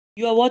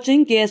You are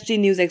watching KSG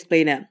News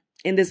Explainer.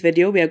 In this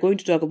video, we are going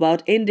to talk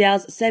about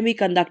India's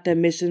semiconductor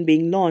mission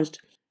being launched.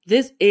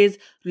 This is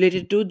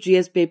related to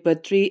GS Paper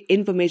 3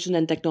 Information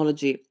and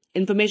Technology.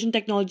 Information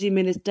Technology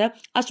Minister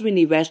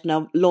Ashwini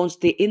Vaishnaw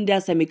launched the India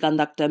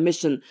Semiconductor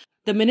Mission.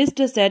 The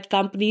minister said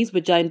companies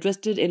which are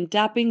interested in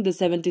tapping the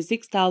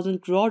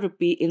 76,000 crore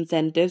rupee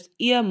incentives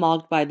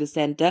earmarked by the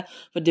Centre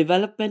for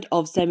Development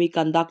of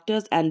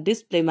Semiconductors and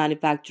Display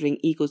Manufacturing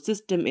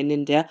Ecosystem in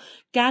India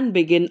can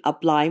begin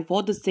applying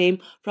for the same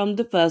from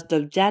the 1st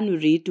of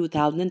January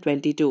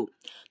 2022.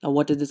 Now,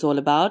 what is this all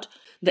about?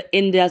 The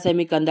India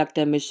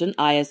Semiconductor Mission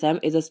 (ISM)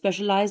 is a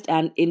specialized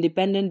and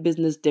independent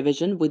business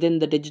division within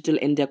the Digital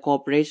India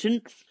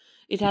Corporation.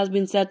 It has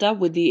been set up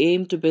with the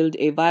aim to build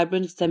a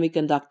vibrant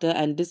semiconductor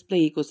and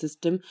display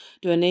ecosystem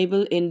to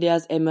enable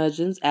India's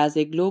emergence as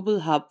a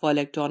global hub for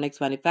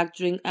electronics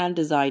manufacturing and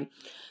design.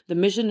 The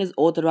mission is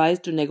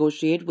authorized to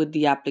negotiate with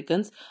the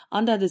applicants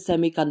under the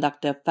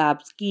Semiconductor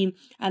Fab Scheme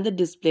and the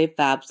Display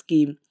Fab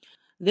Scheme.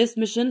 This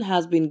mission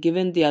has been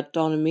given the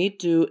autonomy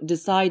to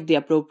decide the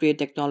appropriate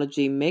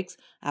technology mix,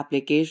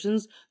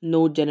 applications,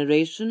 node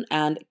generation,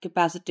 and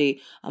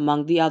capacity,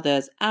 among the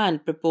others,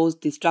 and propose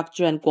the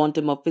structure and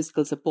quantum of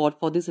fiscal support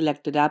for the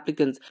selected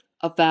applicants.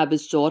 A fab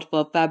is short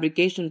for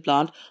fabrication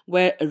plant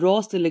where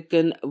raw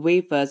silicon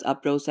wafers are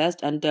processed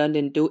and turned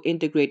into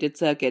integrated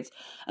circuits.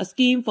 A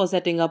scheme for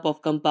setting up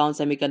of compound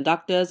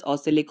semiconductors or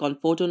silicon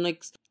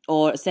photonics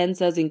or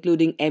sensors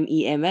including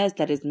MEMS,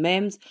 that is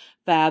MEMS,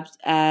 fabs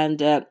and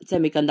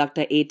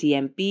semiconductor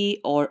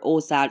ATMP or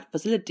OSAT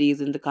facilities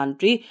in the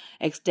country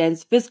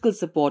extends fiscal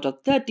support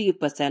of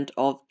 30%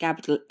 of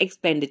capital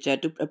expenditure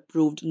to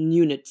approved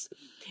units.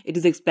 It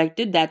is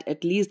expected that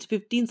at least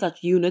 15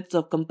 such units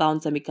of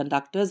compound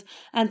semiconductors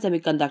and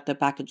semiconductor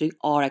packaging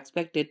are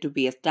expected to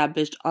be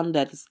established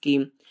under the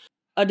scheme.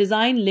 A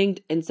design-linked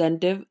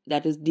incentive,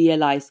 that is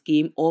DLI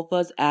scheme,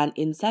 offers an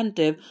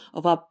incentive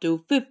of up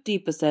to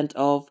 50%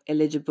 of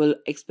eligible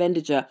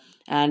expenditure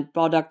and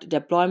product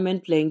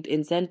deployment-linked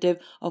incentive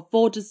of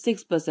 4 to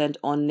 6%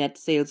 on net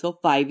sales for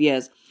 5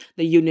 years.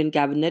 The Union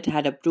Cabinet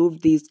had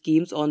approved these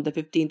schemes on the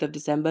 15th of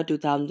December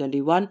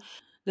 2021.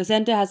 The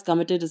centre has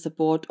committed a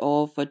support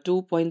of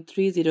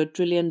 2.30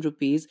 trillion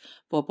rupees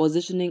for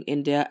positioning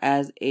India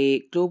as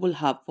a global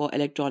hub for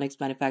electronics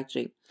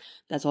manufacturing.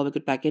 That's all we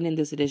could pack in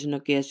this edition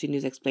of KSG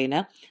News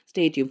Explainer.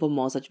 Stay tuned for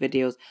more such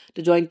videos.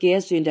 To join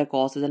KSG India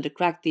courses and to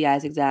crack the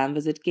IELTS exam,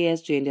 visit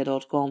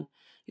ksgindia.com.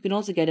 You can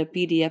also get a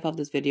PDF of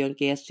this video on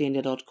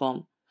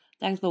ksgindia.com.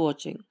 Thanks for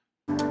watching.